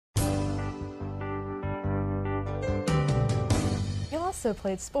also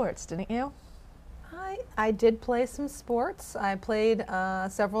played sports, didn't you? I did play some sports. I played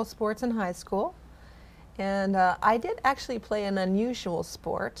several sports in high school. And I did actually play an unusual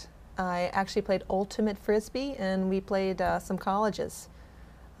sport. I actually played ultimate frisbee, and we played some colleges.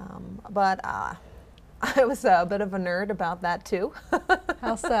 But I was a bit of a nerd about that too.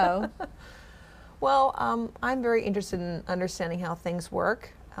 How so? Well, I'm very interested in understanding how things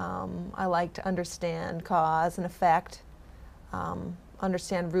work. I like to understand cause and effect,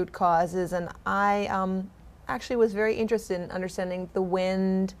 understand root causes, and I actually was very interested in understanding the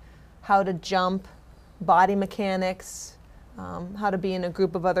wind, how to jump, body mechanics, how to be in a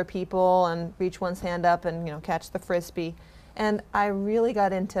group of other people and reach one's hand up and catch the frisbee. And I really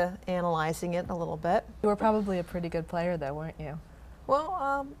got into analyzing it a little bit. You were probably a pretty good player though, weren't you?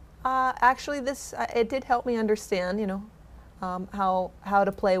 Well, actually it did help me understand, how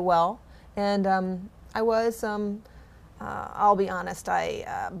to play well. And I was, I'll be honest,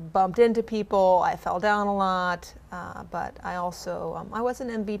 I bumped into people, I fell down a lot, but I also, I was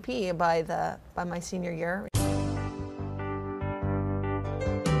an MVP by my senior year.